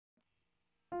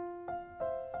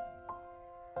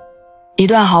一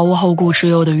段毫无后顾之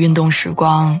忧的运动时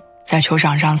光，在球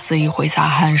场上肆意挥洒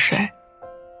汗水，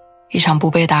一场不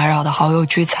被打扰的好友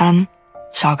聚餐，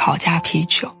烧烤加啤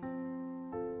酒，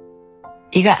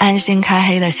一个安心开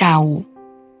黑的下午，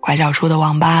拐角处的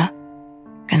网吧，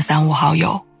跟3、5好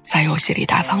友在游戏里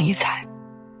大放异彩。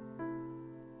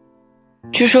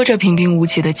据说这平平无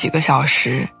奇的几个小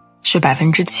时，是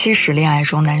70%恋爱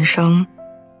中男生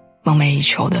梦寐以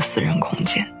求的私人空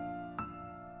间。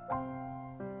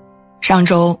上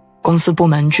周公司部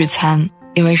门聚餐，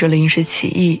因为是临时起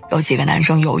意，有几个男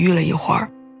生犹豫了一会儿，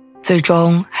最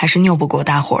终还是拗不过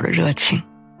大伙儿的热情。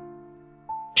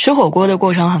吃火锅的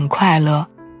过程很快乐，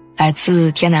来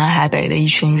自天南海北的一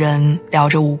群人聊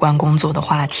着无关工作的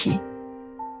话题。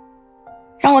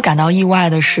让我感到意外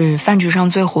的是，饭局上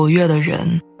最活跃的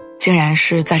人竟然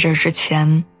是在这之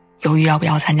前犹豫要不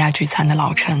要参加聚餐的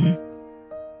老陈。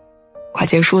快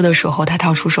结束的时候，他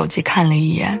掏出手机看了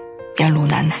一眼，面露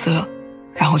难色，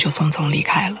然后就匆匆离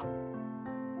开了。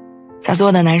在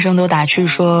座的男生都打趣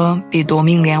说，比夺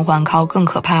命连环 call 更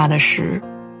可怕的是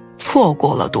错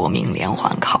过了夺命连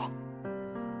环 call。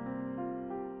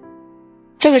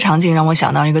这个场景让我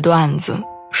想到一个段子，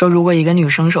说如果一个女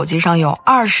生手机上有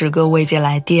20个未接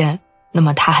来电，那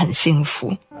么她很幸福；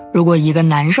如果一个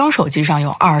男生手机上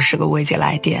有20个未接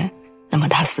来电，那么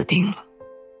他死定了。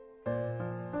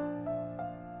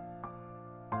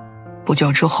不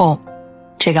久之后，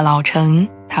这个老陈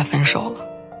他分手了。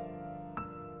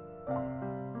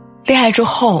恋爱之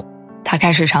后，他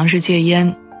开始尝试戒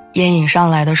烟，烟瘾上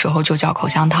来的时候就嚼口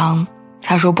香糖，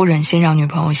他说不忍心让女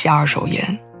朋友吸2手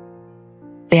烟。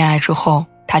恋爱之后，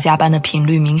他加班的频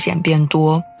率明显变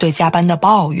多，对加班的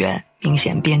抱怨明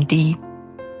显变低。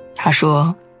他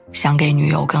说想给女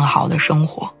友更好的生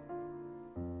活。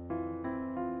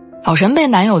老陈被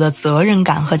男友的责任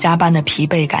感和加班的疲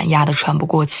惫感压得喘不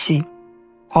过气，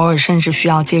偶尔甚至需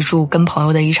要借助跟朋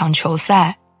友的一场球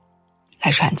赛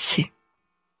来喘气。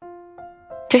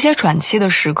这些喘气的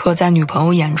时刻在女朋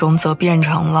友眼中则变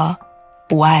成了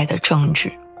不爱的证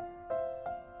据。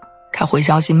他回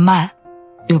消息慢，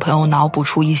女朋友脑补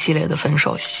出一系列的分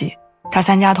手戏。他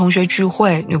参加同学聚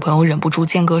会，女朋友忍不住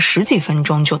间隔10几分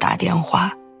钟就打电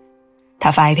话。他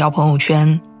发一条朋友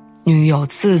圈，女友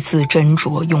字字斟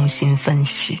酌用心分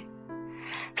析。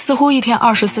似乎一天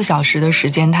24小时的时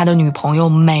间，他的女朋友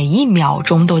每一秒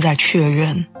钟都在确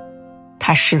认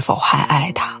他是否还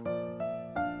爱他。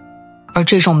而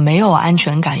这种没有安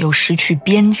全感又失去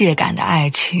边界感的爱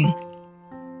情，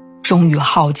终于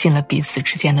耗尽了彼此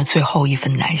之间的最后一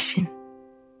份耐心。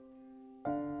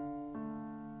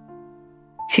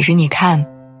其实你看，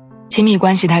亲密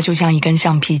关系它就像一根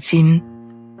橡皮筋，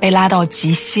被拉到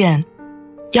极限，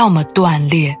要么断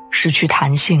裂失去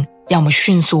弹性，要么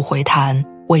迅速回弹，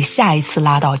为下一次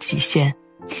拉到极限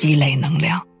积累能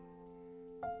量。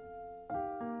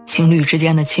情侣之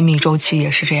间的亲密周期也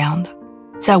是这样的，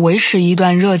在维持一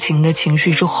段热情的情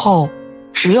绪之后，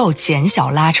只有减小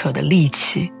拉扯的力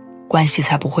气，关系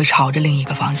才不会朝着另一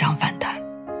个方向反弹。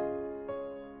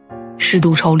适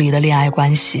度抽离的恋爱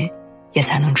关系也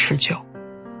才能持久。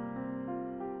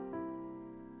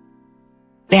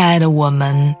恋爱的我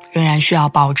们仍然需要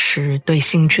保持对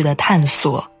兴趣的探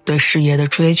索，对事业的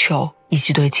追求，以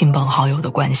及对亲朋好友的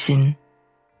关心，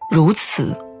如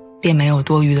此便没有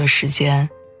多余的时间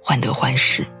患得患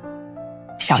失，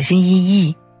小心翼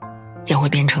翼也会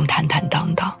变成坦坦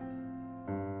荡荡。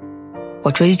我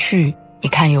追剧，你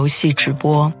看游戏直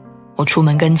播；我出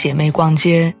门跟姐妹逛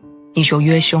街，你就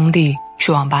约兄弟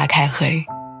去网吧开黑；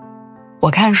我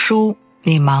看书，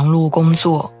你忙碌工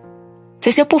作。这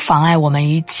些不妨碍我们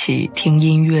一起听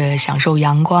音乐，享受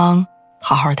阳光，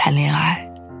好好谈恋爱。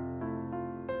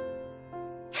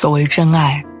所谓真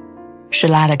爱，是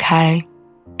拉得开，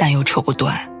但又扯不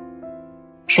断，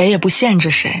谁也不限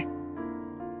制谁，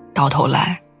到头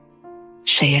来，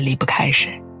谁也离不开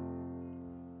谁。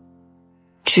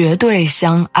绝对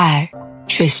相爱，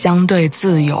却相对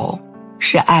自由，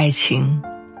是爱情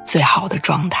最好的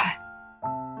状态。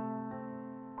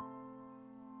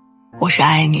我是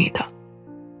爱你的，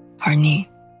而你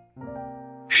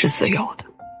是自由的。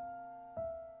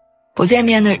不见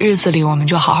面的日子里，我们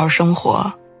就好好生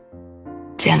活；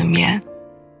见了面，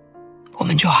我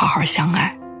们就好好相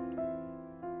爱。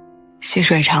细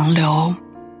水长流，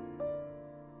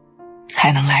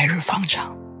才能来日方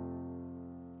长。